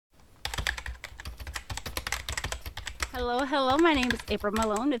Hello, hello. My name is April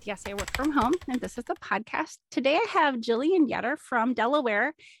Malone with Yes, I Work From Home, and this is the podcast. Today I have Jillian Yetter from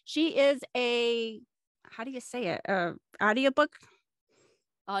Delaware. She is how do you say it? Audiobook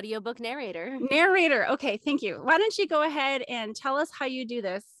Audiobook narrator. narrator. Okay, thank you. Why don't you go ahead and tell us how you do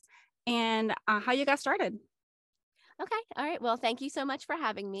this and how you got started? Okay. All right. Well, thank you so much for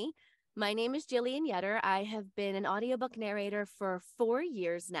having me. My name is Jillian Yetter. I have been an audiobook narrator for 4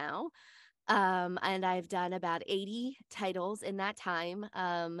 years now. And I've done about 80 titles in that time.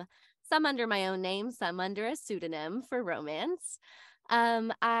 Some under my own name, some under a pseudonym for romance.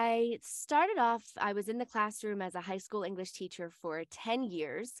 I started off, I was in the classroom as a high school English teacher for 10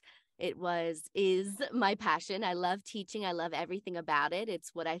 years. Is my passion. I love teaching. I love everything about it.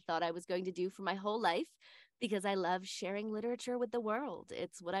 It's what I thought I was going to do for my whole life because I love sharing literature with the world.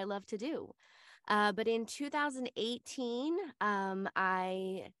 It's what I love to do. But in 2018,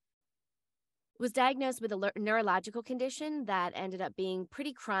 I was diagnosed with a neurological condition that ended up being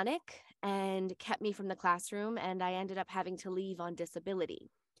pretty chronic and kept me from the classroom, and I ended up having to leave on disability.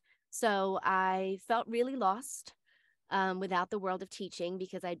 So I felt really lost without the world of teaching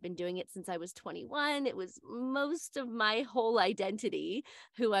because I'd been doing it since I was 21. It was most of my whole identity,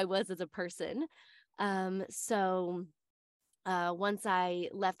 who I was as a person. Once I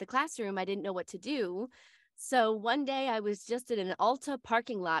left the classroom, I didn't know what to do. So one day I was just in an Ulta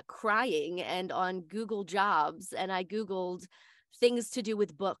parking lot crying and on Google Jobs, and I Googled things to do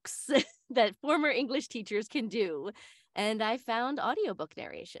with books that former English teachers can do. And I found audiobook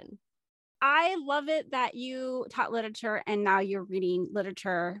narration. I love it that you taught literature and now you're reading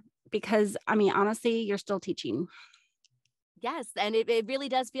literature because, I mean, honestly, you're still teaching. Yes, and it really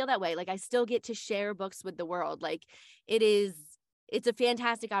does feel that way. Like I still get to share books with the world. Like it's a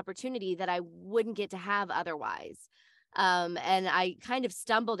fantastic opportunity that I wouldn't get to have otherwise. And I kind of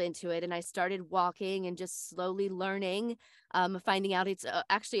stumbled into it and I started walking and just slowly learning, finding out it's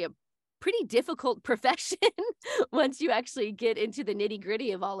actually a pretty difficult profession once you actually get into the nitty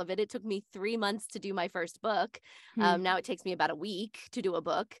gritty of all of it. It took me 3 months to do my first book. Now it takes me about a week to do a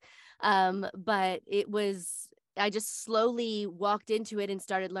book. But I just slowly walked into it and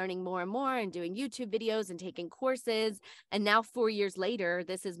started learning more and more and doing YouTube videos and taking courses. And now 4 years later,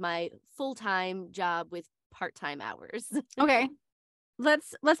 this is my full-time job with part-time hours. Okay.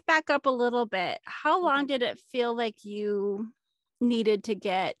 Let's back up a little bit. How long Okay. did it feel like you needed to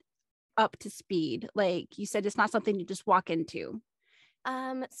get up to speed? Like you said, it's not something you just walk into.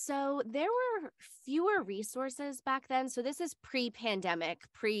 So there were fewer resources back then. So this is pre-pandemic,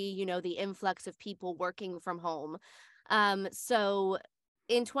 the influx of people working from home. So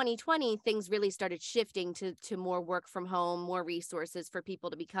in 2020, things really started shifting to more work from home, more resources for people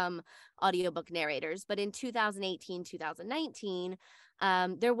to become audiobook narrators. But in 2018, 2019,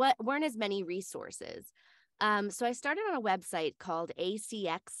 weren't as many resources. So I started on a website called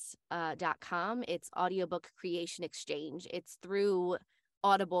ACX.com. It's Audiobook Creation Exchange. It's through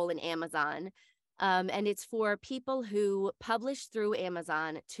Audible and Amazon. And it's for people who publish through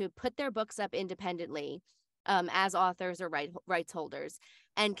Amazon to put their books up independently as authors or rights holders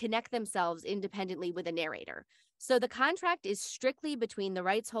and connect themselves independently with a narrator. So the contract is strictly between the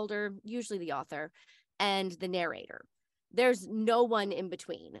rights holder, usually the author, and the narrator. There's no one in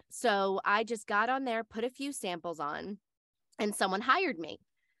between. So I just got on there, put a few samples on, and someone hired me.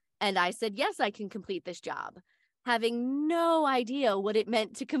 And I said, yes, I can complete this job, having no idea what it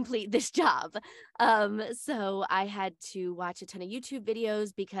meant to complete this job. So I had to watch a ton of YouTube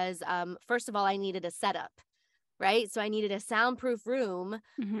videos because, first of all, I needed a setup, right? So I needed a soundproof room,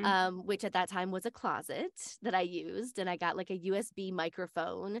 which at that time was a closet that I used. And I got like a USB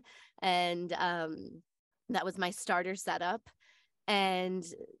microphone and that was my starter setup. And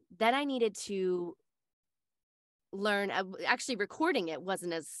then I needed to learn, actually recording it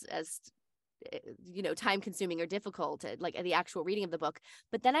wasn't as time consuming or difficult, like the actual reading of the book.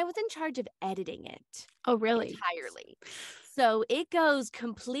 But then I was in charge of editing it. Oh, really? Entirely. So it goes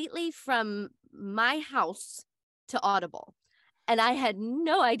completely from my house to Audible. And I had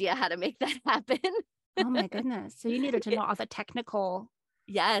no idea how to make that happen. Oh my goodness. So you needed to know all the technical.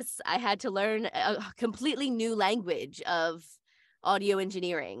 Yes, I had to learn a completely new language of audio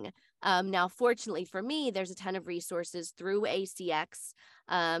engineering. Now, fortunately for me, there's a ton of resources through ACX.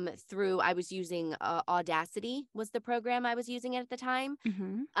 I was using Audacity was the program I was using at the time.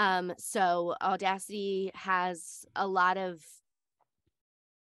 So Audacity has a lot of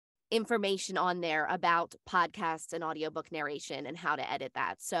information on there about podcasts and audiobook narration and how to edit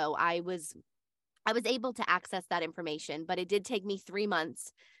that. So I was able to access that information, but it did take me 3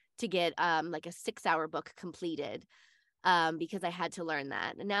 months to get like a 6-hour book completed. because I had to learn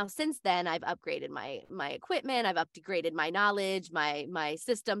that. And now since then, I've upgraded my equipment, I've upgraded my knowledge, my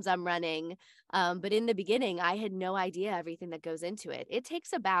systems I'm running. But in the beginning, I had no idea everything that goes into it. It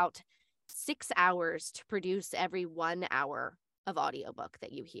takes about 6 hours to produce every 1 hour of audiobook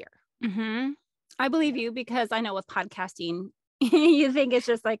that you hear. Mm-hmm. I believe you, because I know with podcasting, you think it's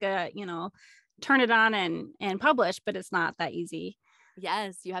just like a, turn it on and publish, but it's not that easy.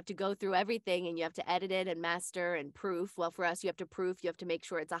 Yes, you have to go through everything and you have to edit it and master and proof. Well, for us, you have to make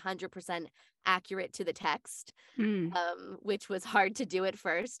sure it's 100% accurate to the text, Mm. which was hard to do at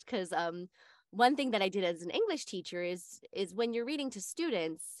first because one thing that I did as an English teacher is when you're reading to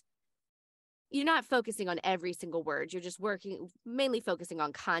students, you're not focusing on every single word. You're just mainly focusing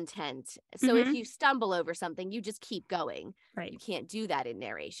on content. So if Mhm. you stumble over something, you just keep going. Right. You can't do that in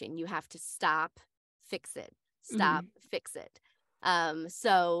narration. You have to stop, fix it, stop, Mhm. fix it.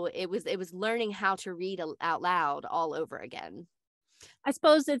 So it was learning how to read out loud all over again. I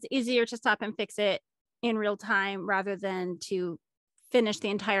suppose it's easier to stop and fix it in real time rather than to finish the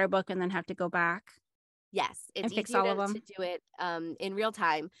entire book and then have to go back Yes, it's and fix easier all of to them. do it in real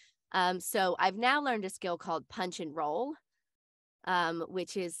time. So I've now learned a skill called punch and roll,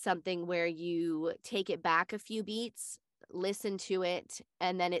 which is something where you take it back a few beats, listen to it,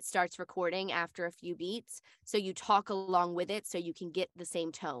 and then it starts recording after a few beats. So you talk along with it so you can get the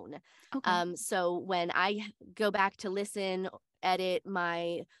same tone. Okay. So when I go back to listen, edit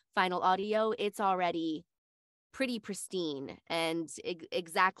my final audio, it's already pretty pristine and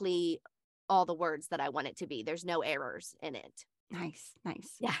exactly all the words that I want it to be. There's no errors in it. Nice.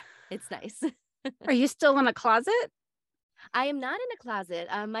 Nice. Yeah, it's nice. Are you still in a closet? I am not in a closet.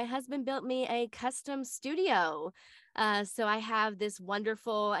 My husband built me a custom studio. So I have this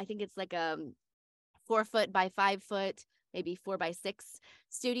wonderful, I think it's like a 4 foot by 5 foot, maybe 4 by 6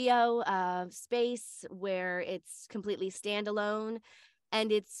 studio space where it's completely standalone.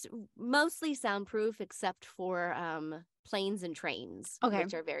 And it's mostly soundproof except for planes and trains, Okay.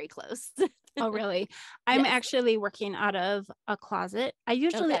 which are very close. Oh, really? I'm Yes. actually working out of a closet. I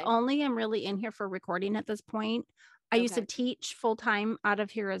usually Okay. only am really in here for recording at this point. I used to Okay. teach full time out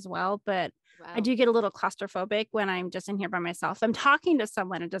of here as well, but I Wow. do get a little claustrophobic when I'm just in here by myself. I'm talking to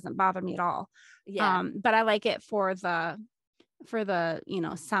someone, it doesn't bother me at all. Yeah. But I like it for the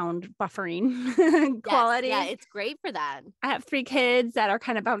sound buffering Yes. Yeah. quality. It's great for that. I have 3 kids that are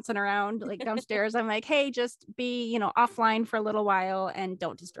kind of bouncing around like downstairs. I'm like, hey, just be, offline for a little while and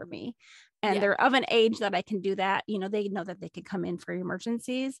don't disturb me. And Yeah. they're of an age that I can do that. They know that they can come in for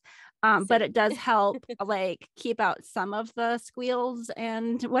emergencies. But it Same. does help like keep out some of the squeals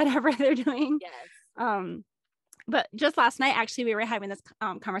and whatever they're doing. Yes. Um, but just last night, actually, we were having this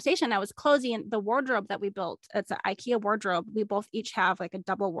conversation. I was closing the wardrobe that we built. It's an IKEA wardrobe. We both each have like a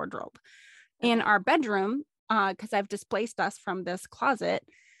double wardrobe in Okay. our bedroom because I've displaced us from this closet.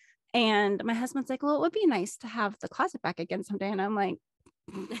 And my husband's like, well, it would be nice to have the closet back again someday. And I'm like,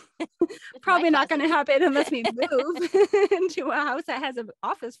 My probably not going to closet. happen unless we move into a house that has an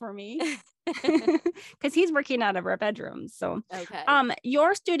office for me because he's working out of our bedroom. So Okay.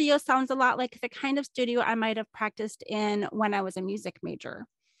 your studio sounds a lot like the kind of studio I might have practiced in when I was a music major.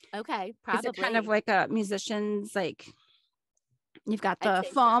 Okay. Is it kind of Probably. like a musician's, like you've got I'd the say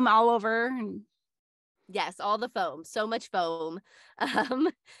so. foam all over and Yes. All the foam. So much foam. Um,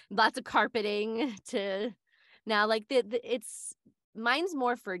 Lots of carpeting to now like it's mine's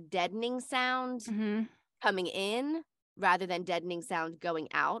more for deadening sound mm-hmm, coming in rather than deadening sound going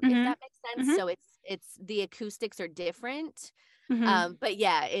out, if mm-hmm, that makes sense. mm-hmm, So it's the acoustics are different. mm-hmm. But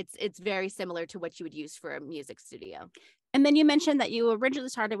yeah, it's very similar to what you would use for a music studio. And then you mentioned that you originally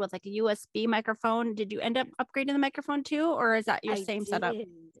started with like a USB microphone. Did you end up upgrading the microphone too, or is that your I same setup? did.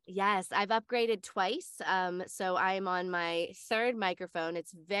 Yes, I've upgraded twice. So I'm on my third microphone.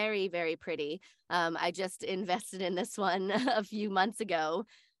 It's very, very pretty. I just invested in this one a few months ago.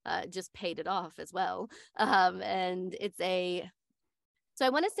 Just paid it off as well. And so I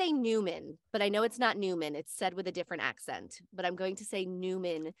want to say Newman, but I know it's not Newman. It's said with a different accent, but I'm going to say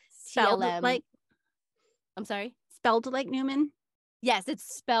Newman Spelled TLM. like I'm sorry. spelled like Newman? Yes,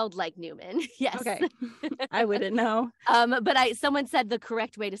 it's spelled like Newman. Yes. Okay. I wouldn't know. But someone said the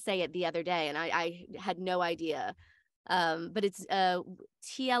correct way to say it the other day, and I had no idea. But it's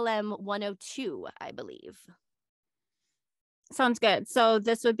TLM 102, I believe. Sounds good. So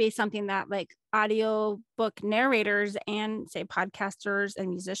this would be something that like audio book narrators and say podcasters and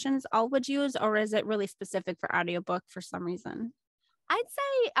musicians all would use, or is it really specific for audiobook for some reason? I'd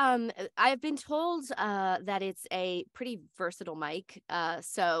say I've been told that it's a pretty versatile mic.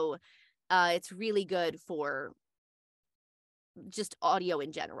 So it's really good for just audio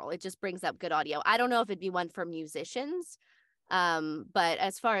in general. It just brings up good audio. I don't know if it'd be one for musicians, but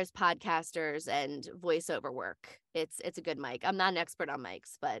as far as podcasters and voiceover work, it's a good mic. I'm not an expert on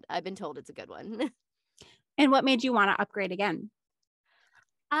mics, but I've been told it's a good one. And what made you want to upgrade again?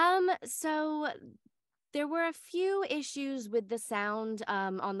 So there were a few issues with the sound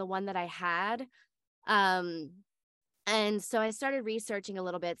on the one that I had. And so I started researching a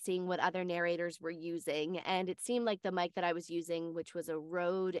little bit, seeing what other narrators were using. And it seemed like the mic that I was using, which was a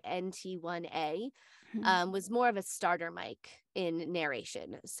Rode NT1A, was more of a starter mic in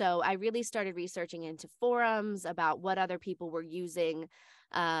narration. So I really started researching into forums about what other people were using.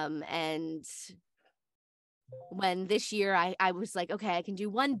 And when this year I was like, okay, I can do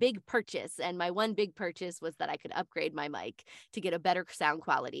one big purchase. And my one big purchase was that I could upgrade my mic to get a better sound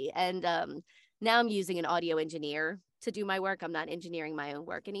quality. And now I'm using an audio engineer to do my work. I'm not engineering my own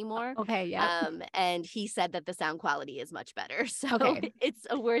work anymore. Okay, yeah. And he said that the sound quality is much better. So Okay. it's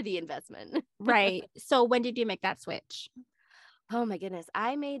a worthy investment. Right. So when did you make that switch? Oh my goodness.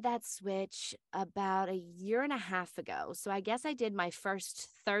 I made that switch about a year and a half ago. So I guess I did my first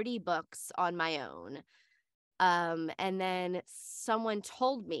 30 books on my own. And then someone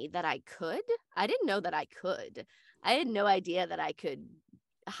told me that I could. I didn't know that I could. I had no idea that I could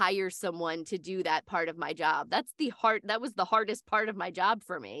hire someone to do that part of my job. That was the hardest part of my job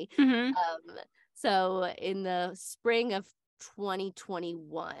for me. Mm-hmm. So in the spring of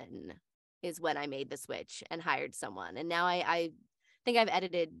 2021 is when I made the switch and hired someone. And now I think I've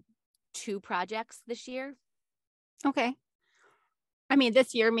edited 2 projects this year. Okay. I mean,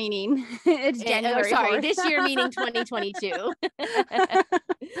 this year meaning it's January. Sorry, 4th. this year meaning 2022.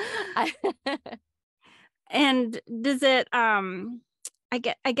 And does it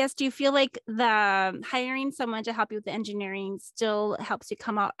I guess do you feel like the hiring someone to help you with the engineering still helps you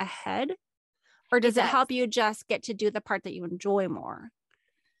come out ahead? Or does it help you just get to do the part that you enjoy more?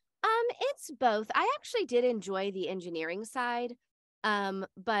 It's both. I actually did enjoy the engineering side.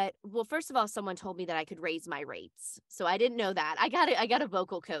 But well, first of all, someone told me that I could raise my rates. So I didn't know that. I got a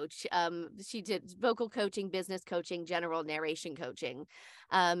vocal coach. She did vocal coaching, business coaching, general narration coaching.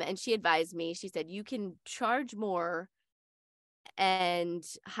 And she advised me, she said, you can charge more and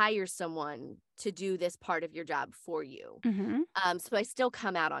hire someone to do this part of your job for you. Mm-hmm. So I still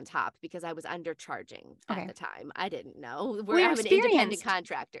come out on top because I was undercharging at the time. I didn't know. I'm an independent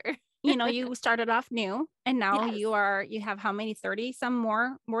contractor. You started off new and now Yes. you have how many, 30, some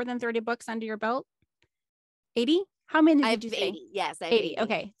more than 30 books under your belt? 80? How many did you say? 80. Yes, I have 80.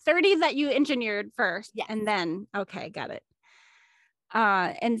 Okay. 30 that you engineered first. Yes. And then, okay, got it.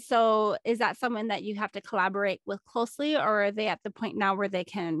 And so is that someone that you have to collaborate with closely, or are they at the point now where they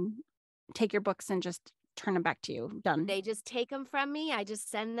can take your books and just turn them back to you? Done. They just take them from me. I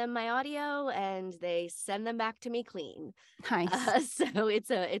just send them my audio and they send them back to me clean. Nice. So it's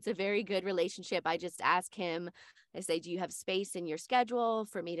a very good relationship. I just ask him, I say, do you have space in your schedule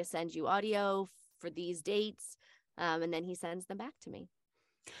for me to send you audio for these dates? And then he sends them back to me.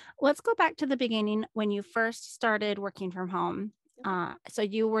 Let's go back to the beginning when you first started working from home. So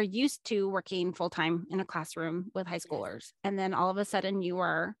you were used to working full-time in a classroom with high schoolers. And then all of a sudden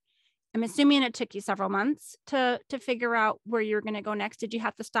I'm assuming it took you several months to figure out where you're going to go next. Did you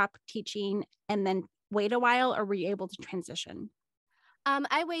have to stop teaching and then wait a while, or were you able to transition?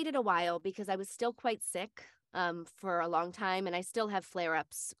 I waited a while because I was still quite sick for a long time, and I still have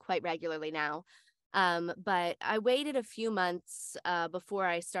flare-ups quite regularly now. But I waited a few months before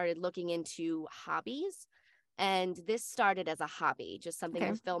I started looking into hobbies. And this started as a hobby, just something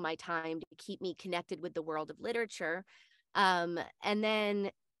to fill my time, to keep me connected with the world of literature. And then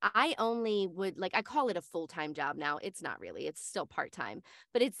I only would, like, I call it a full-time job now. It's not really, it's still part-time,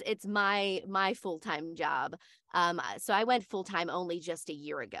 but it's my full-time job. So I went full-time only just a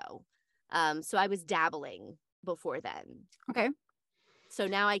year ago. So I was dabbling before then. Okay. So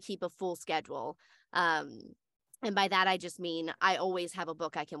now I keep a full schedule. And by that, I just mean I always have a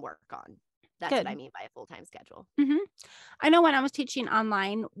book I can work on. That's what I mean by a full-time schedule. Mm-hmm. I know when I was teaching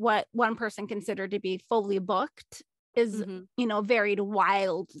online, what one person considered to be fully booked is, varied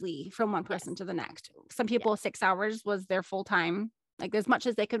wildly from one person to the next. Some people, 6 hours was their full time, like as much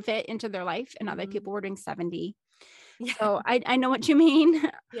as they could fit into their life. And other people were doing 70. Yeah. So I know what you mean.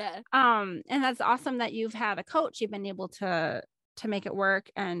 Yeah. And that's awesome that you've had a coach. You've been able to make it work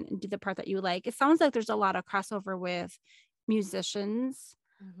and do the part that you like. It sounds like there's a lot of crossover with musicians.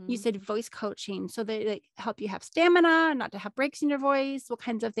 You said voice coaching. So they help you have stamina, not to have breaks in your voice. What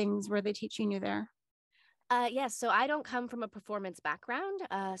kinds of things were they teaching you there? Yes. So I don't come from a performance background.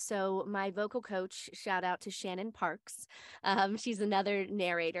 So my vocal coach, shout out to Shannon Parks. She's another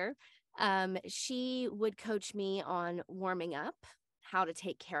narrator. She would coach me on warming up, how to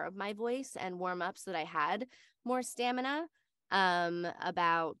take care of my voice and warm up so that I had more stamina,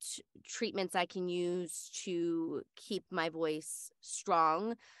 about treatments I can use to keep my voice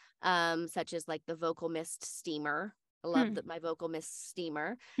strong, such as like the Vocal Mist steamer. I love my Vocal Mist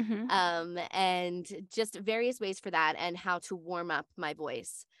steamer, Mm-hmm. and just various ways for that and how to warm up my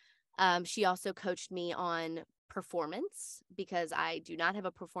voice. She also coached me on performance because I do not have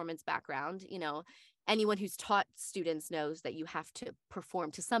a performance background. Anyone who's taught students knows that you have to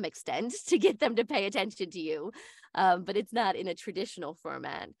perform to some extent to get them to pay attention to you, but it's not in a traditional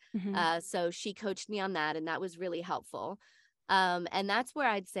format. Mm-hmm. So she coached me on that, and that was really helpful. And that's where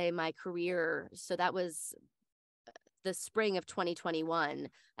I'd say my career, so that was the spring of 2021.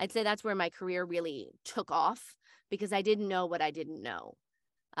 I'd say that's where my career really took off because I didn't know what I didn't know.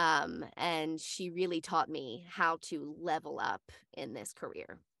 And she really taught me how to level up in this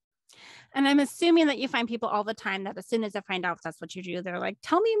career. And I'm assuming that you find people all the time that as soon as they find out that's what you do, they're like,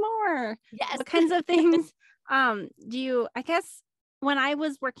 tell me more. Yes. What kinds of things I guess when I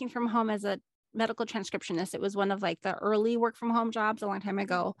was working from home as a medical transcriptionist, it was one of like the early work from home jobs a long time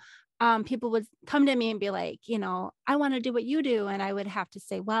ago. People would come to me and be like, I want to do what you do. And I would have to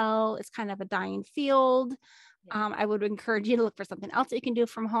say, well, it's kind of a dying field. Yeah. I would encourage you to look for something else that you can do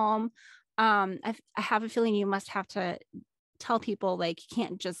from home. I have a feeling you must have to tell people like you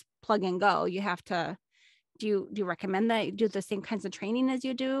can't just plug and go. You have to do you recommend that you do the same kinds of training as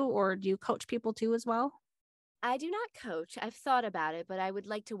you do, or do you coach people too as well? I do not coach. I've thought about it, but I would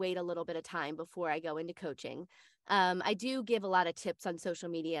like to wait a little bit of time before I go into coaching. I do give a lot of tips on social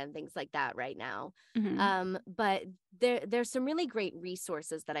media and things like that right now. Mm-hmm. But there's some really great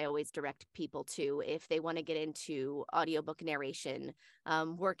resources that I always direct people to if they want to get into audiobook narration,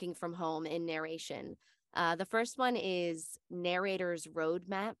 working from home in narration. The first one is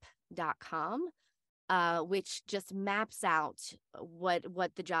narratorsroadmap.com. Which just maps out what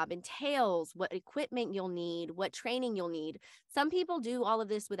the job entails, what equipment you'll need, what training you'll need. Some people do all of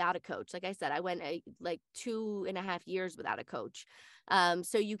this without a coach. Like I said, I went like 2.5 years without a coach.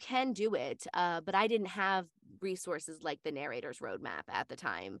 So you can do it, but I didn't have resources like the Narrator's Roadmap at the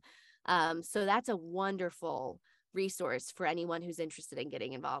time. So that's a wonderful resource for anyone who's interested in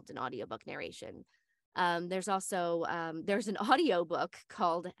getting involved in audiobook narration. There's also there's an audiobook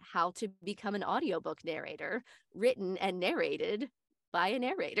called How to Become an Audiobook Narrator, written and narrated by a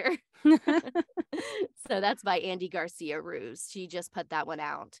narrator. So that's by Andy Garcia Ruse. She just put that one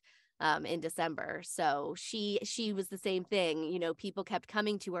out in December. So she was the same thing. People kept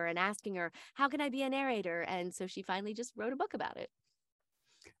coming to her and asking her, how can I be a narrator? And so she finally just wrote a book about it.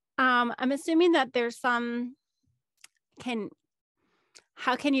 I'm assuming that there's how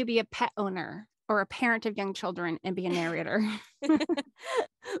can you be a pet owner or a parent of young children and be a narrator?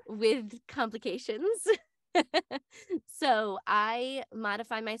 With complications. So I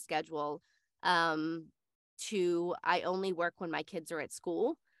modify my schedule to I only work when my kids are at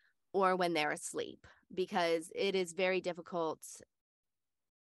school or when they're asleep, because it is very difficult.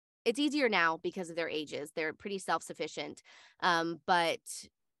 It's easier now because of their ages. They're pretty self-sufficient. But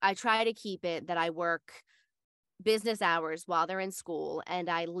I try to keep it that I work business hours while they're in school, and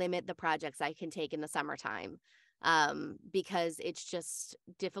I limit the projects I can take in the summertime, because it's just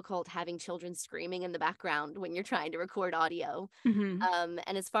difficult having children screaming in the background when you're trying to record audio. Mm-hmm.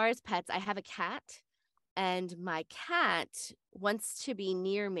 And as far as pets, I have a cat, and my cat wants to be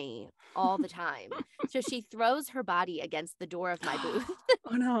near me all the time. So she throws her body against the door of my booth.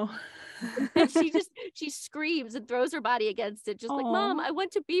 Oh no. And she screams and throws her body against it, just like, Mom, I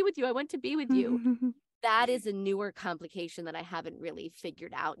want to be with you. I want to be with you. That is a newer complication that I haven't really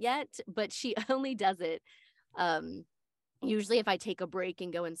figured out yet, but she only does it. Usually if I take a break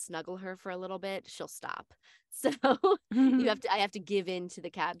and go and snuggle her for a little bit, she'll stop. So I have to give in to the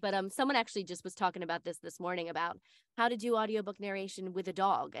cat. But someone actually just was talking about this morning about how to do audiobook narration with a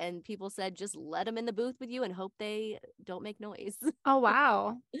dog. And people said, just let them in the booth with you and hope they don't make noise. Oh,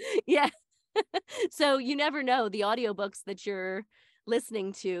 wow. Yeah. So you never know, the audiobooks that you're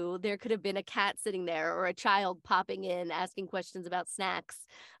listening to, there could have been a cat sitting there or a child popping in asking questions about snacks,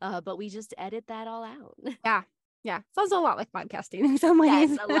 but we just edit that all out. Yeah, sounds a lot like podcasting in some ways.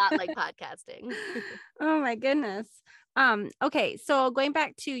 Yes, a lot like podcasting. Oh my goodness. Okay, so going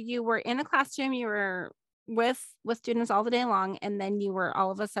back to, you were in a classroom, you were with students all the day long, and then you were all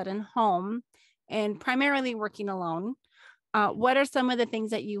of a sudden home and primarily working alone. What are some of the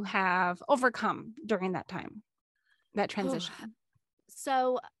things that you have overcome during that time, that transition?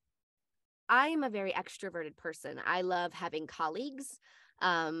 So I am a very extroverted person. I love having colleagues.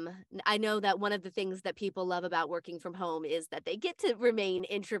 I know that one of the things that people love about working from home is that they get to remain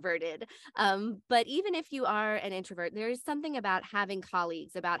introverted. But even if you are an introvert, there is something about having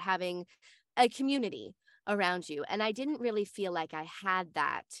colleagues, about having a community around you. And I didn't really feel like I had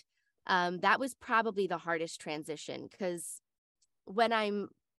that. That was probably the hardest transition, because when I'm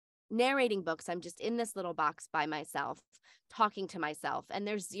narrating books, I'm just in this little box by myself, talking to myself, and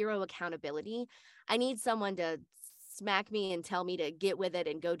there's zero accountability. I need someone to smack me and tell me to get with it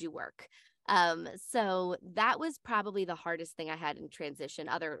and go do work. So that was probably the hardest thing I had in transition,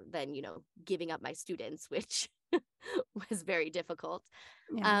 other than, giving up my students, which was very difficult.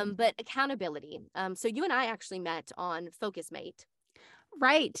 Yeah. But accountability. So you and I actually met on FocusMate.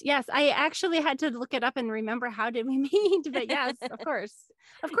 Right. Yes. I actually had to look it up and remember how did we meet, but yes, of course.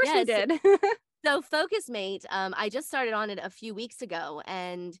 Of course we Yes. did. So FocusMate, I just started on it a few weeks ago,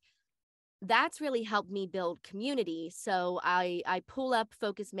 and that's really helped me build community. So I pull up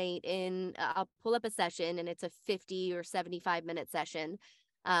FocusMate I'll pull up a session, and it's a 50 or 75-minute session.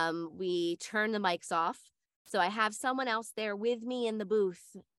 We turn the mics off. So I have someone else there with me in the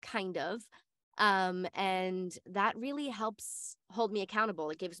booth, kind of. And that really helps hold me accountable.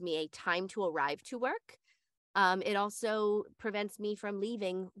 It gives me a time to arrive to work. It also prevents me from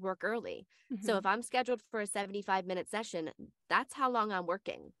leaving work early. So if I'm scheduled for a 75-minute session, that's how long I'm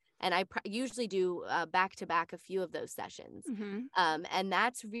working. And I usually do back to back a few of those sessions. And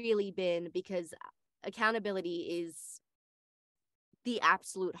that's really been because accountability is the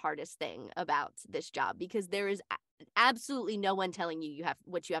absolute hardest thing about this job, because there is absolutely no one telling you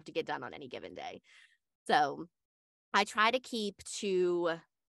what you have to get done on any given day. So I try to keep to,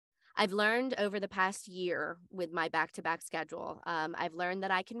 I've learned over the past year with my back-to-back schedule, I've learned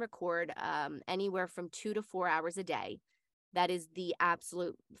that I can record anywhere from 2 to 4 hours a day. That is the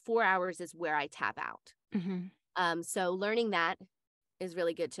absolute 4 hours is where I tap out. So learning that is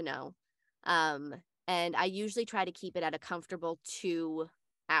really good to know. And I usually try to keep it at a comfortable 2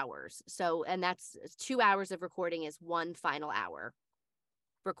 hours. So, and that's 2 hours of recording is one final hour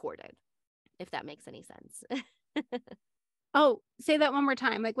recorded, if that makes any sense. Oh, say that one more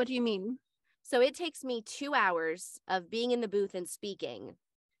time. Like, what do you mean? So it takes me 2 hours of being in the booth and speaking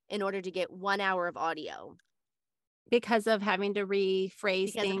in order to get 1 hour of audio. Because of having to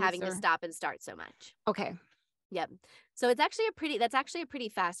rephrase Because things of having to stop and start so much. Okay. Yep. So that's actually a pretty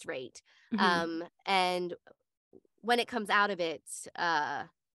fast rate. And when it comes out of it,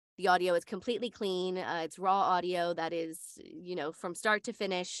 the audio is completely clean. It's raw audio that is, from start to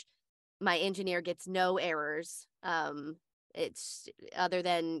finish. My engineer gets no errors. It's other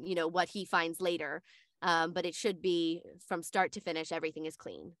than, what he finds later. But it should be from start to finish, everything is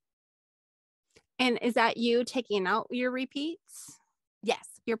clean. And is that you taking out your repeats? Yes.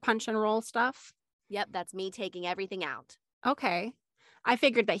 Your punch and roll stuff? Yep, that's me taking everything out. Okay. I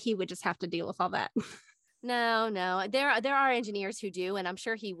figured that he would just have to deal with all that. No. There are engineers who do, and I'm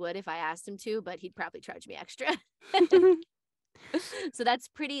sure he would if I asked him to, but he'd probably charge me extra. So that's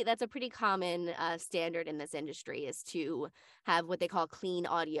a pretty common standard in this industry, is to have what they call clean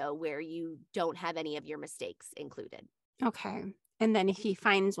audio, where you don't have any of your mistakes included. Okay. And then if he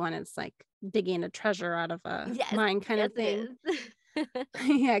finds one, it's like digging a treasure out of a mine kind of thing.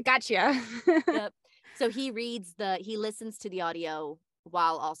 Yeah, gotcha. Yep. So he listens to the audio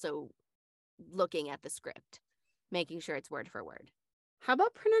while also looking at the script, making sure it's word for word. How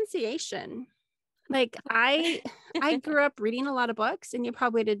about pronunciation? Like I grew up reading a lot of books, and you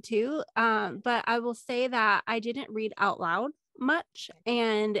probably did too. But I will say that I didn't read out loud much.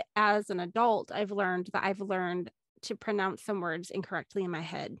 And as an adult, I've learned to pronounce some words incorrectly in my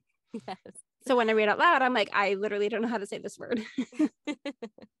head. Yes. So when I read out loud, I'm like, I literally don't know how to say this word.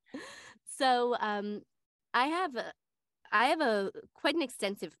 So I have a quite an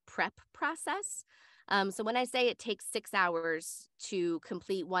extensive prep process. So when I say it takes 6 hours to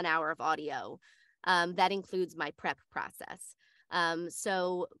complete 1 hour of audio, that includes my prep process.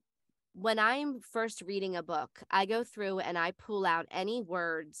 So when I'm first reading a book, I go through and I pull out any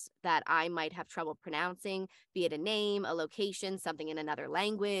words that I might have trouble pronouncing, be it a name, a location, something in another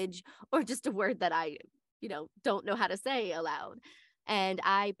language, or just a word that I, don't know how to say aloud. And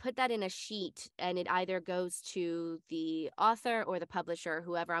I put that in a sheet, and it either goes to the author or the publisher,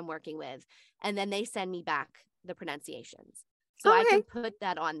 whoever I'm working with, and then they send me back the pronunciations. So I can put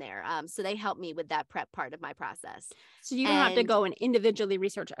that on there. So they help me with that prep part of my process. So you don't have to go and individually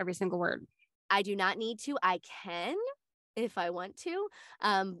research every single word. I do not need to. I can if I want to.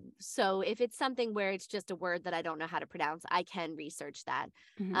 So if it's something where it's just a word that I don't know how to pronounce, I can research that.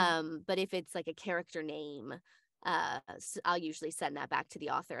 But if it's like a character name, I'll usually send that back to the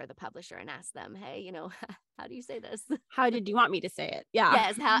author or the publisher and ask them, hey, how do you say this? How did you want me to say it? Yeah.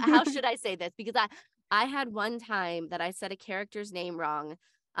 Yes, how should I say this? Because I had one time that I said a character's name wrong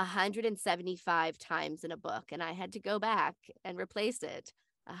 175 times in a book, and I had to go back and replace it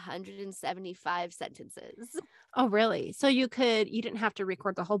 175 sentences. Oh, really? So you didn't have to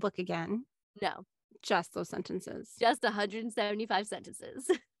record the whole book again, No, just those sentences. just 175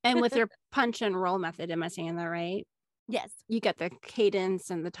 sentences. And with your punch and roll method, am I saying that right? Yes. You get the cadence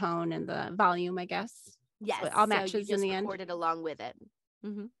and the tone and the volume, I guess. Yes. So it all matches you in just the end. record it along with it.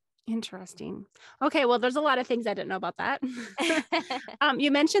 Mm-hmm. Interesting. Okay, well, there's a lot of things I didn't know about that.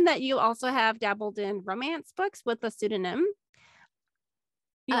 You mentioned that you also have dabbled in romance books with a pseudonym.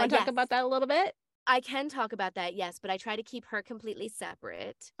 You want to talk about that a little bit? I can talk about that, yes, but I try to keep her completely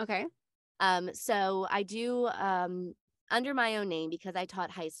separate. Okay. So I do under my own name, because I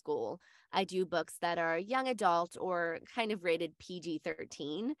taught high school, I do books that are young adult or kind of rated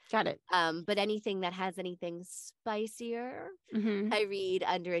PG-13. Got it. But anything that has anything spicier, I read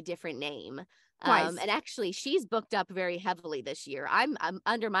under a different name. And actually, she's booked up very heavily this year. I'm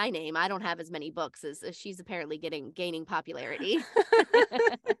under my name. I don't have as many books as she's apparently gaining popularity.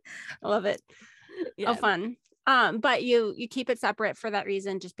 I love it. Yeah. Oh, fun. But you keep it separate for that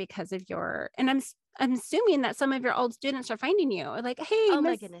reason, just because of and I'm assuming that some of your old students are finding you like, hey, oh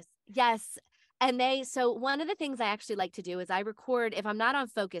my goodness, yes. And so one of the things I actually like to do is I record if I'm not on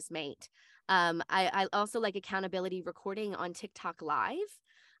FocusMate. I also like accountability recording on TikTok Live.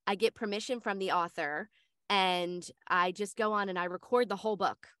 I get permission from the author, and I just go on and I record the whole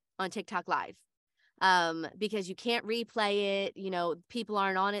book on TikTok Live. Because you can't replay it, people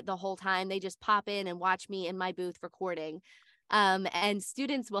aren't on it the whole time. They just pop in and watch me in my booth recording. And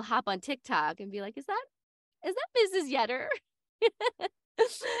students will hop on TikTok and be like, is that Mrs. Yetter?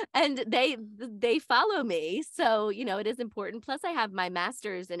 And they follow me. So, it is important. Plus I have my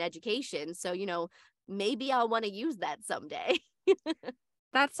master's in education. So, maybe I'll want to use that someday.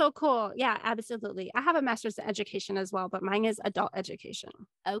 That's so cool. Yeah, absolutely. I have a master's in education as well, but mine is adult education.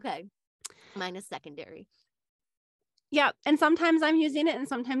 Okay. Mine is secondary. Yeah. And sometimes I'm using it and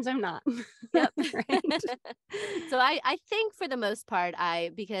sometimes I'm not. Yep. Right? So I think for the most part,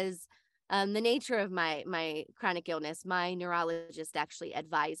 because the nature of my chronic illness, my neurologist actually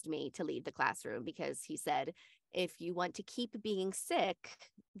advised me to leave the classroom, because he said, if you want to keep being sick,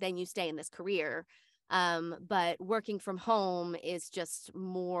 then you stay in this career. But working from home is just a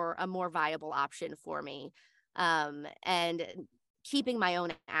more viable option for me. And keeping my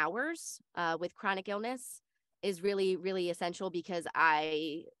own hours with chronic illness is really, really essential, because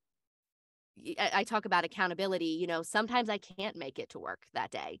I talk about accountability. Sometimes I can't make it to work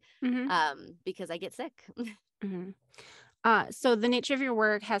that day because I get sick. So the nature of your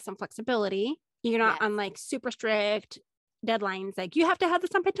work has some flexibility. You're not on like super strict deadlines, like you have to have this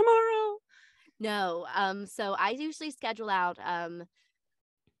done by tomorrow. No. So I usually schedule out.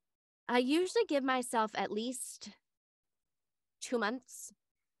 I usually give myself at least 2 months.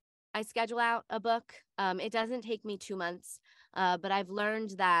 I schedule out a book. It doesn't take me 2 months, but I've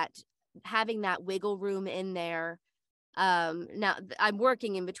learned that having that wiggle room in there. Now I'm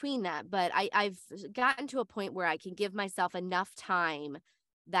working in between that, but I've gotten to a point where I can give myself enough time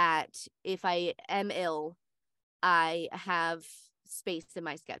that if I am ill, I have space in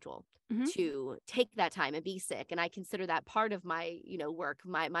my schedule to take that time and be sick. And I consider that part of my, work.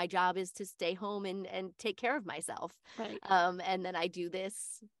 My job is to stay home and take care of myself. Right. And then I do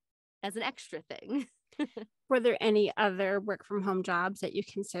this as an extra thing. Were there any other work from home jobs that you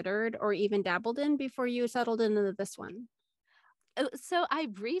considered or even dabbled in before you settled into this one? So I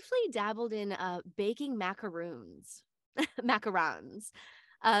briefly dabbled in baking macarons.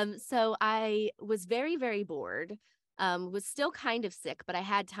 So I was very, very bored. Was still kind of sick, but I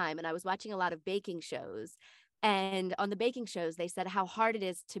had time, and I was watching a lot of baking shows. And on the baking shows, they said how hard it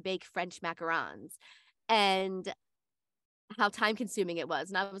is to bake French macarons and how time consuming it was.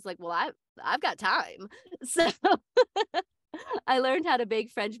 And I was like, well, I've got time. So I learned how to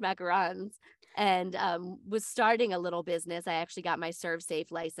bake French macarons and was starting a little business. I actually got my ServSafe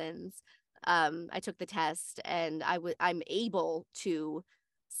license. I took the test, and I'm able to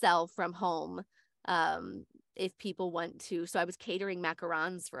sell from home if people want to. So I was catering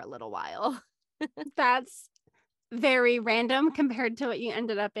macarons for a little while. That's very random compared to what you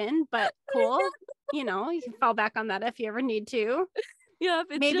ended up in, but cool. You can fall back on that if you ever need to. Yeah,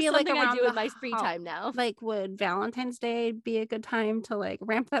 it's maybe just something I do in my free time now. Like, would Valentine's Day be a good time to like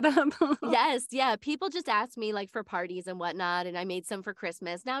ramp that up? Yes, yeah. People just ask me like for parties and whatnot, and I made some for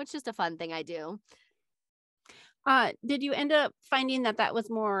Christmas. Now it's just a fun thing I do. Did you end up finding that was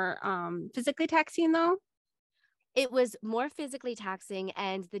more physically taxing though? It was more physically taxing,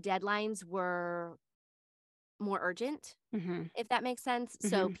 and the deadlines were more urgent, Mm-hmm. if that makes sense.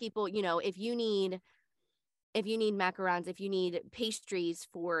 So Mm-hmm. people, if you need macarons, if you need pastries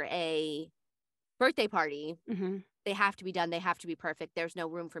for a birthday party, Mm-hmm. they have to be done. They have to be perfect. There's no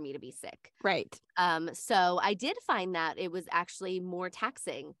room for me to be sick. Right. So I did find that it was actually more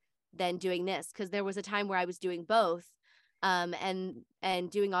taxing than doing this, because there was a time where I was doing both, and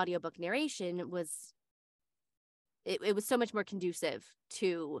doing audiobook narration was it was so much more conducive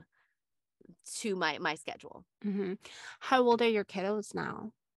to my schedule. Mm-hmm. How old are your kiddos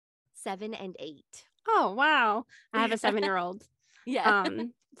now? 7 and 8. Oh, wow. I have a 7-year-old. Yeah.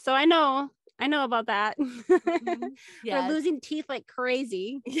 So I know about that. Mhm. They're Yes. losing teeth like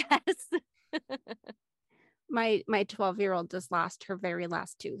crazy. Yes. My 12-year-old just lost her very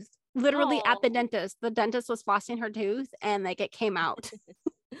last tooth. Literally at the Oh. dentist. The dentist was flossing her tooth and like it came out.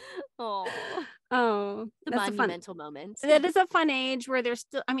 Oh. Oh, The that's a fun. monumental moment. That is a fun age where they're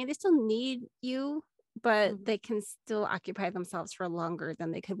still, I mean, they still need you, but Mhm. they can still occupy themselves for longer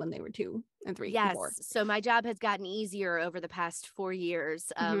than they could when they were 2 and 3 and 4. Yes. So my job has gotten easier over the past 4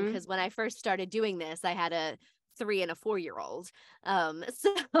 years. Mhm. Because when I first started doing this, I had a 3 and a 4-year-old.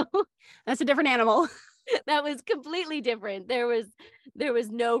 So That's a different animal. that was completely different. There was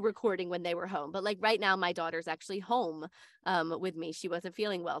no recording when they were home. But like right now, my daughter's actually home with me. She wasn't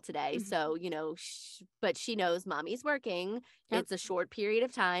feeling well today. Mhm. So, but she knows mommy's working. Yep. It's a short period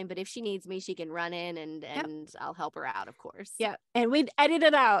of time, but if she needs me, she can run in and Yep. I'll help her out, of course. Yeah. And we'd edit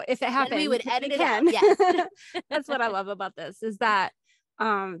it out if it happened. And we would edit We it out. can. Yes. That's what I love about this is that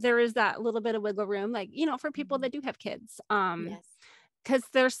there is that little bit of wiggle room, like, for people that do have kids. Yes. Because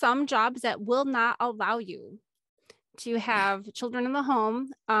there's some jobs that will not allow you to have children in the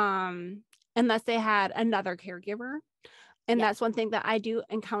home unless they had another caregiver. And Yes. that's one thing that I do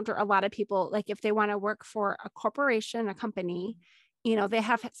encounter a lot of people, like if they want to work for a corporation, a company, they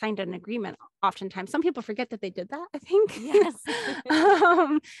have signed an agreement oftentimes. Some people forget that they did that, I think. Yes.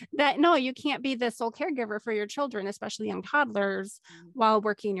 That no, you can't be the sole caregiver for your children, especially young toddlers, while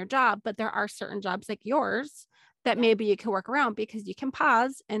working your job. But there are certain jobs like yours that Yeah. maybe you can work around because you can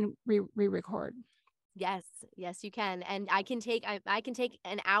pause and re-record. Yes. Yes, you can. And I can take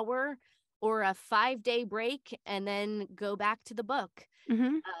an hour or a 5-day break and then go back to the book.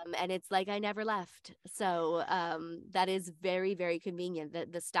 Mm-hmm. And it's like I never left. So that is very, very convenient,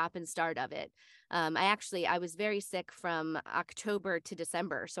 the stop and start of it. I was very sick from October to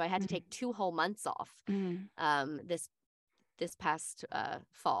December. So I had to take 2 whole months off this past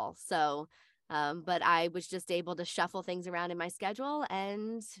fall. So, but I was just able to shuffle things around in my schedule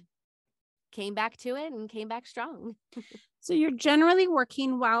and came back to it and came back strong. So you're generally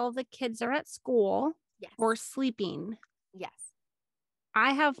working while the kids are at school Yes. or sleeping. Yes.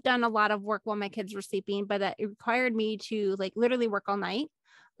 I have done a lot of work while my kids were sleeping, but that it required me to like literally work all night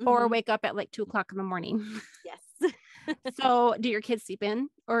or Mhm. wake up at like 2:00 in the morning. Yes. So do your kids sleep in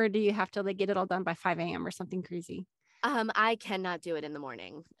or do you have to like get it all done by 5 a.m. or something crazy? I cannot do it in the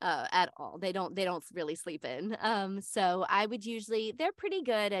morning at all. They don't really sleep in. So I would they're pretty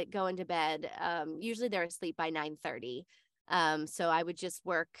good at going to bed. Usually they're asleep by 9:30. So I would just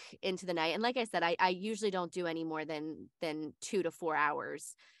work into the night. And like I said, I usually don't do any more than 2 to 4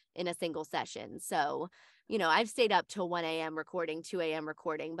 hours in a single session. So, I've stayed up till 1 a.m. recording, 2 a.m.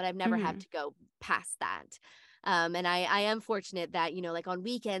 recording, but I've never had to go past that. And I am fortunate that, like on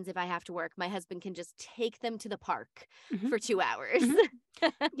weekends, if I have to work, my husband can just take them to the park for 2 hours.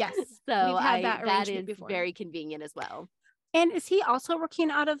 Yes. So We've had that that arrangement is before. very convenient as well. And is he also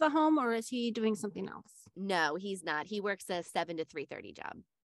working out of the home or is he doing something else? No, he's not. He works a 7 to 3:30 job.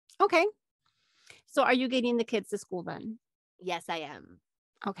 Okay. So are you getting the kids to school then? Yes, I am.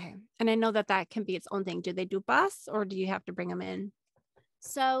 Okay. And I know that can be its own thing. Do they do bus or do you have to bring them in?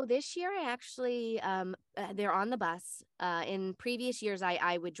 So this year I actually they're on the bus. In previous years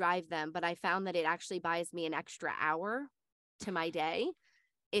I would drive them, but I found that it actually buys me an extra hour to my day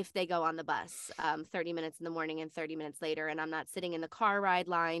if they go on the bus, 30 minutes in the morning and 30 minutes later, and I'm not sitting in the car ride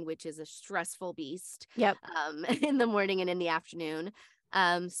line, which is a stressful beast. Yep. In the morning and in the afternoon.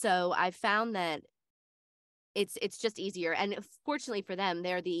 So I found that it's just easier, and fortunately for them,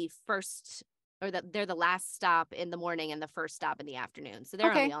 they're the first they're the last stop in the morning and the first stop in the afternoon. So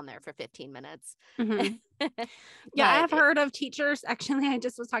they're only on there for 15 minutes. Mm-hmm. Yeah, I have heard of teachers. Actually, I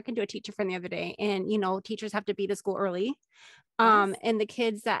just was talking to a teacher friend the other day, and teachers have to be to school early. Yes. And the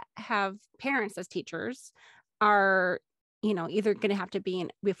kids that have parents as teachers are, either going to have to be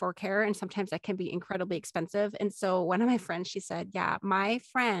in before care, and sometimes that can be incredibly expensive. And so one of my friends, she said, yeah, my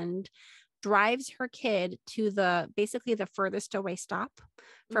friend drives her kid to basically the furthest away stop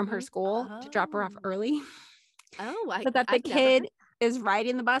from her school to drop her off early. Oh, so that the I've never heard. kid is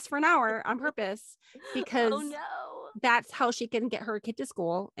riding the bus for an hour on purpose because Oh no. that's how she can get her kid to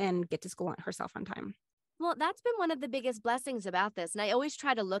school and get to school herself on time. Well, that's been one of the biggest blessings about this. And I always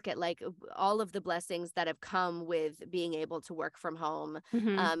try to look at like all of the blessings that have come with being able to work from home.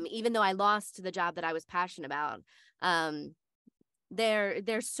 Mm-hmm. Even though I lost the job that I was passionate about, um,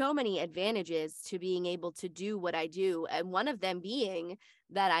 there's so many advantages to being able to do what I do. And one of them being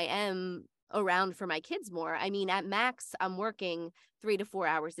that I am around for my kids more. I mean, at max, I'm working 3 to 4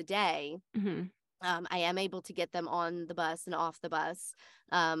 hours a day. Mm-hmm. I am able to get them on the bus and off the bus.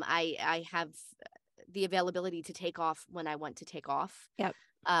 I have the availability to take off when I want to take off. Yep.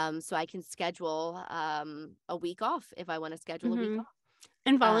 So I can schedule a week off if I want to schedule a week off.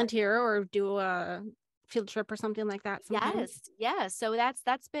 And volunteer or do a field trip or something like that sometimes. Yes. So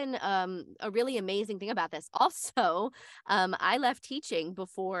that's been a really amazing thing about this. Also, I left teaching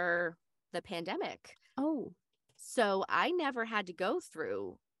before the pandemic. Oh. So I never had to go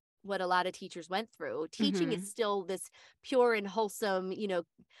through what a lot of teachers went through. Teaching is still this pure and wholesome,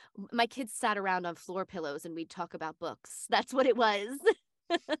 my kids sat around on floor pillows and we'd talk about books. That's what it was.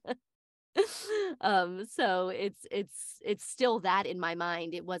 So it's still that in my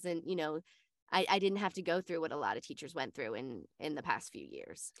mind. It wasn't, I didn't have to go through what a lot of teachers went through in the past few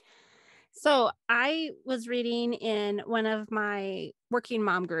years. So I was reading in one of my working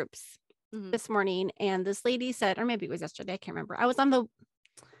mom groups this morning, and this lady said, or maybe it was yesterday, I can't remember.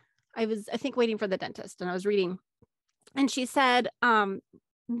 I think waiting for the dentist, and I was reading, and she said,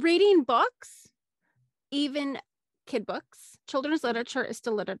 reading books, even kid books, children's literature is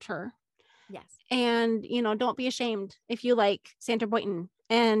still literature. Yes. And, don't be ashamed if you like Sandra Boynton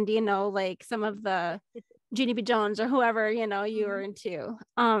and, like some of the Jeannie B. Jones or whoever, you are into.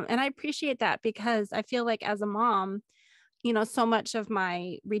 And I appreciate that because I feel like as a mom, so much of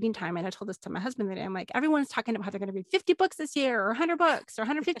my reading time, and I told this to my husband today, I'm like, everyone's talking about how they're going to read 50 books this year or 100 books or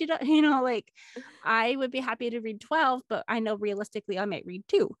 150, like I would be happy to read 12, but I know realistically I might read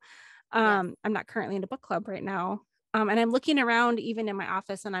 2. I'm not currently in a book club right now. And I'm looking around even in my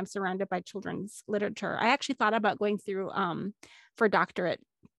office and I'm surrounded by children's literature. I actually thought about going through for a doctorate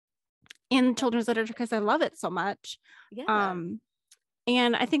in children's literature because I love it so much. Yeah.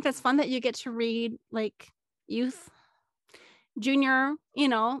 And I think that's fun that you get to read like youth, junior,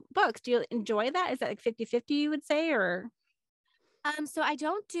 books. Do you enjoy that? Is that like 50-50 you would say, or? So I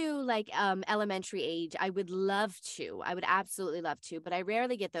don't do like elementary age. I would love to. I would absolutely love to, but I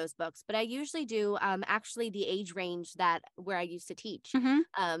rarely get those books. But I usually do actually the age range that where I used to teach.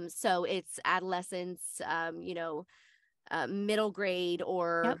 So it's adolescents, middle grade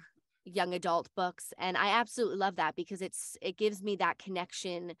or young adult books. And I absolutely love that because it gives me that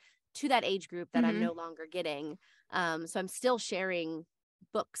connection to that age group that I'm no longer getting. So I'm still sharing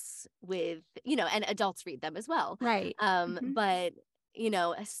books with, and adults read them as well. Right. But,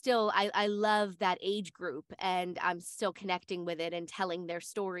 still, I love that age group and I'm still connecting with it and telling their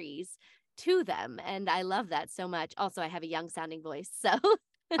stories to them. And I love that so much. Also, I have a young sounding voice. So.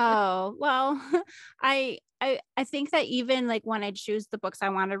 Oh, well, I think that even like when I choose the books I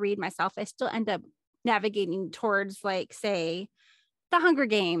want to read myself, I still end up navigating towards like, say, The Hunger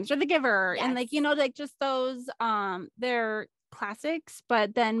Games or The Giver. And like, like just those, they're classics,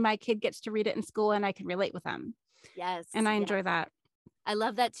 but then my kid gets to read it in school and I can relate with them. Yes. And I enjoy that. I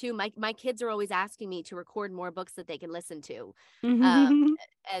love that too. My kids are always asking me to record more books that they can listen to.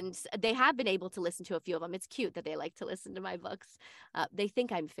 And they have been able to listen to a few of them. It's cute that they like to listen to my books. They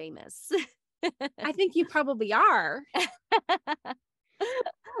think I'm famous. I think you probably are.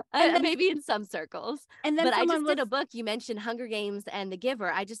 And then, maybe in some circles. And then but I just did a book. You mentioned Hunger Games and The Giver.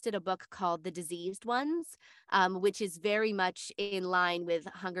 I just did a book called The Diseased Ones, which is very much in line with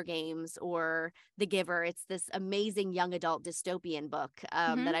Hunger Games or The Giver. It's this amazing young adult dystopian book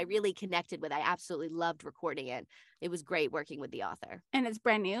that I really connected with. I absolutely loved recording it. It was great working with the author. And it's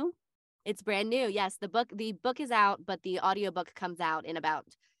brand new? It's brand new. Yes, the book is out, but the audiobook comes out in about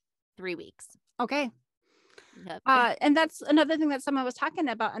 3 weeks. Okay. Yep. And that's another thing that someone was talking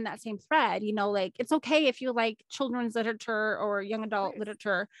about in that same thread, like it's okay if you like children's literature or young adult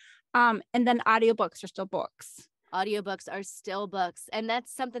literature. And then audiobooks are still books. Audiobooks are still books. And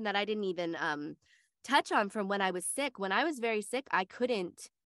that's something that I didn't even touch on from when I was sick. When I was very sick, I couldn't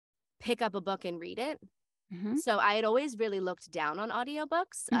pick up a book and read it. So I had always really looked down on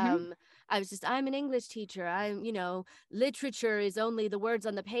audiobooks. I was I'm an English teacher. Literature is only the words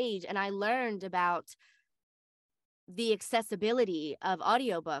on the page. And I learned about the accessibility of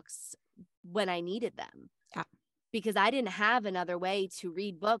audiobooks when I needed them. Yeah. Because I didn't have another way to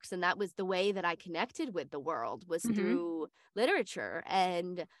read books. And that was the way that I connected with the world was through literature.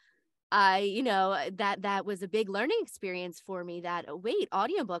 And that was a big learning experience for me, that, oh, wait,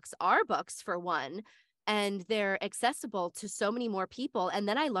 audiobooks are books, for one, and they're accessible to so many more people. And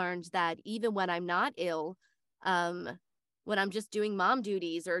then I learned that even when I'm not ill, um, when I'm just doing mom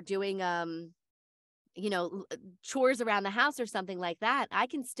duties or doing, chores around the house or something like that, I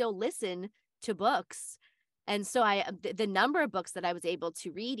can still listen to books. And so the number of books that I was able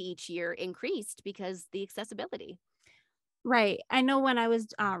to read each year increased because the accessibility. Right. I know when I was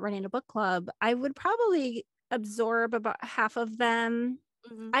running a book club, I would probably absorb about half of them.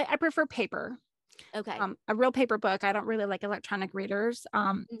 Hmm. I prefer paper, Okay. a real paper book. I don't really like electronic readers.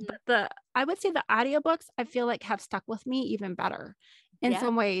 Hmm. But I would say the audiobooks I feel like have stuck with me even better in Yeah.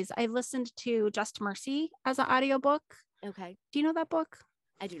 some ways. I listened to Just Mercy as an audiobook. Okay. Do you know that book?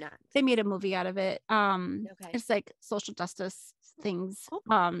 I do not. They made a movie out of it. Okay. It's like social justice things. Cool.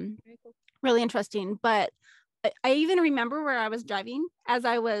 Very cool. Really interesting. But I even remember where I was driving as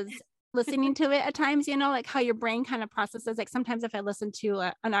I was listening to it at times, like how your brain kind of processes. Like sometimes if I listen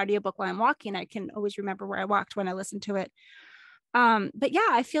to an audiobook while I'm walking, I can always remember where I walked when I listened to it. But yeah,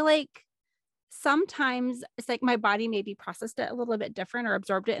 I feel like sometimes it's like my body maybe processed it a little bit different or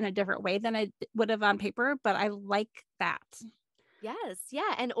absorbed it in a different way than I would have on paper, but I like that. Yes.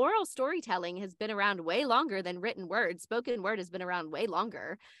 Yeah. And oral storytelling has been around way longer than written word. Spoken word has been around way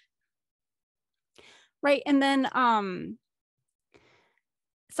longer. Right. And then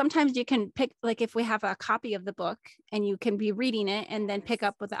sometimes you can pick, like if we have a copy of the book and you can be reading it and then pick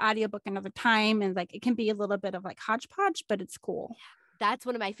up with the audiobook another time, and like it can be a little bit of like hodgepodge, but it's cool. That's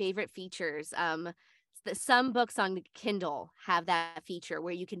one of my favorite features. Some books on Kindle have that feature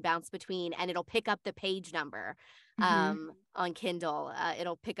where you can bounce between and it'll pick up the page number. Mhm. On Kindle.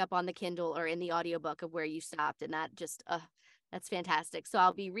 It'll pick up on the Kindle or in the audiobook of where you stopped. And that just, that's fantastic. So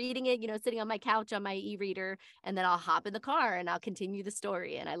I'll be reading it, sitting on my couch on my e-reader, and then I'll hop in the car and I'll continue the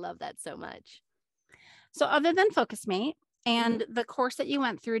story. And I love that so much. So other than FocusMate Mhm. and the course that you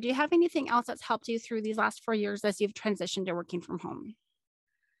went through, do you have anything else that's helped you through these last 4 years as you've transitioned to working from home?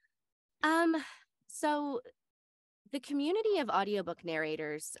 Um, so the community of audiobook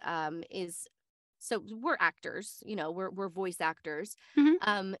narrators is, so we're actors, we're voice actors.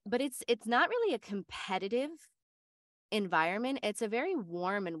 Mhm. But it's not really a competitive environment. It's a very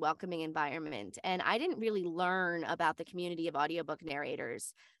warm and welcoming environment. And I didn't really learn about the community of audiobook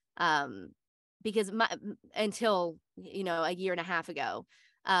narrators um because until a year and a half ago.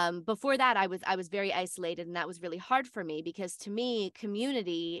 Before that, I was very isolated, and that was really hard for me, because to me,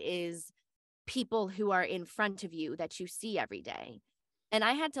 community is people who are in front of you that you see every day. And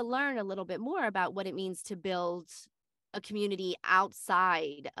I had to learn a little bit more about what it means to build a community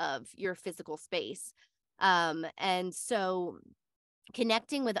outside of your physical space. And so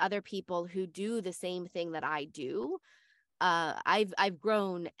connecting with other people who do the same thing that I do, I've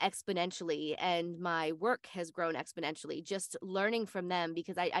grown exponentially, and my work has grown exponentially, just learning from them,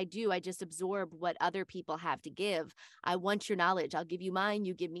 because I just absorb what other people have to give. I want your knowledge. I'll give you mine.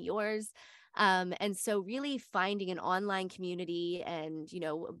 You give me yours. And so really finding an online community, and,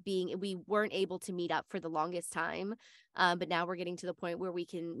 we weren't able to meet up for the longest time. But now we're getting to the point where we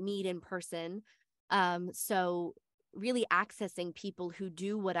can meet in person. So really accessing people who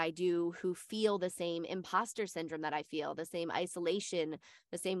do what I do, who feel the same imposter syndrome that I feel, the same isolation,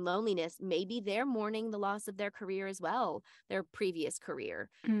 the same loneliness. Maybe they're mourning the loss of their career as well, their previous career.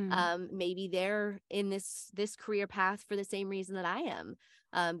 Mm. Maybe they're in this career path for the same reason that I am,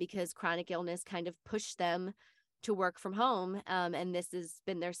 because chronic illness kind of pushed them to work from home, and this has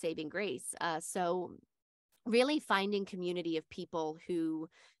been their saving grace. So really finding community of people who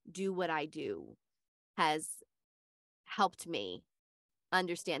do what I do has helped me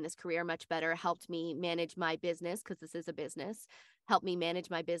understand this career much better, helped me manage my business, because this is a business, helped me manage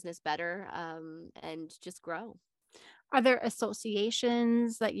my business better, and just grow. Are there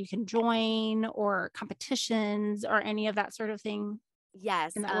associations that you can join or competitions or any of that sort of thing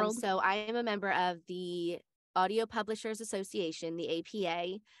Yes. in that world? So I am a member of the Audio Publishers Association, the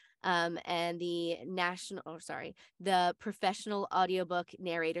APA, and the Professional Audiobook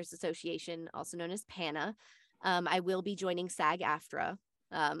Narrators Association, also known as PANA. I will be joining SAG-AFTRA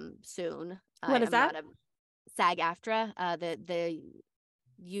soon. What is I'm that? not a SAG-AFTRA, the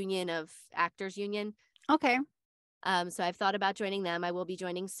Union of Actors Union. Okay. So I've thought about joining them. I will be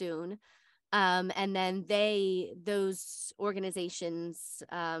joining soon. And then those organizations,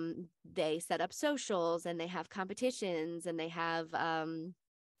 they set up socials, and they have competitions, and they have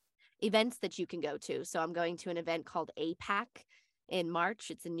events that you can go to. So I'm going to an event called APAC in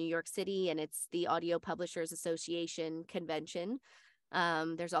March. It's in New York City, and it's the Audio Publishers Association convention.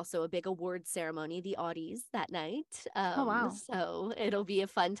 There's also a big award ceremony, the Audis, that night. Oh, wow. So it'll be a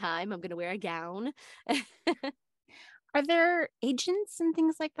fun time. I'm going to wear a gown. Are there agents and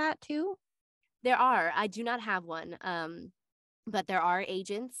things like that too? There are. I do not have one, but there are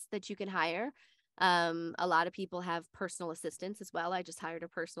agents that you can hire. A lot of people have personal assistants as well. I just hired a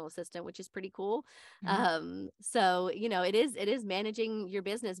personal assistant, which is pretty cool. So it is managing your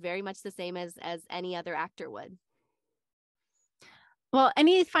business very much the same as any other actor would. Well,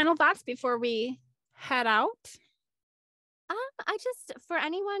 any final thoughts before we head out? For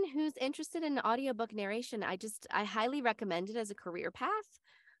anyone who's interested in audiobook narration, I highly recommend it as a career path.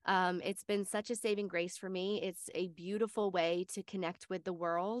 It's been such a saving grace for me. It's a beautiful way to connect with the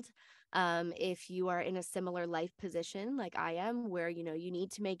world. If you are in a similar life position like I am, where, you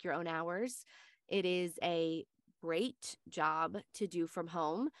need to make your own hours, it is a great job to do from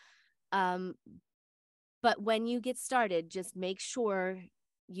home. But when you get started, just make sure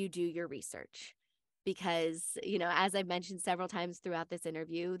you do your research. Because, as I've mentioned several times throughout this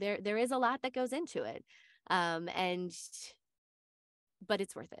interview, there is a lot that goes into it. But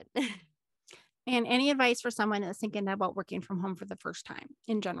it's worth it. And any advice for someone that's thinking about working from home for the first time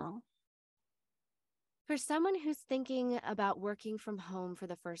in general? For someone who's thinking about working from home for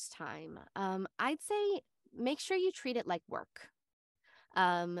the first time, I'd say make sure you treat it like work.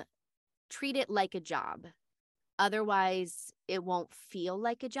 Treat it like a job. Otherwise, it won't feel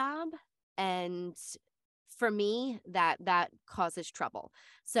like a job. And for me, that causes trouble.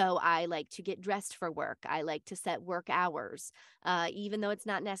 So I like to get dressed for work. I like to set work hours, even though it's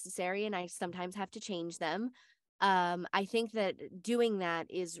not necessary, and I sometimes have to change them. I think that doing that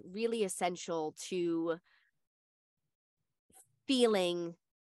is really essential to feeling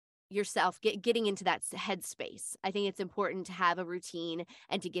yourself, getting into that headspace. I think it's important to have a routine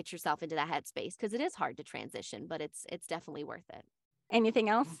and to get yourself into that headspace, because it is hard to transition, but it's definitely worth it. Anything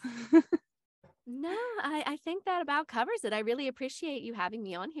else? No, I think that about covers it. I really appreciate you having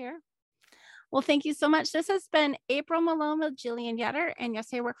me on here. Well, thank you so much. This has been April Malone with Jillian Yetter and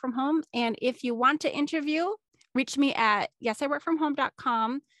Yes, I Work From Home. And if you want to interview, reach me at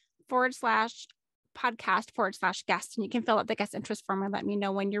yesiworkfromhome.com/podcast/guest. And you can fill out the guest interest form and let me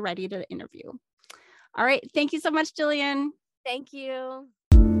know when you're ready to interview. All right. Thank you so much, Jillian. Thank you.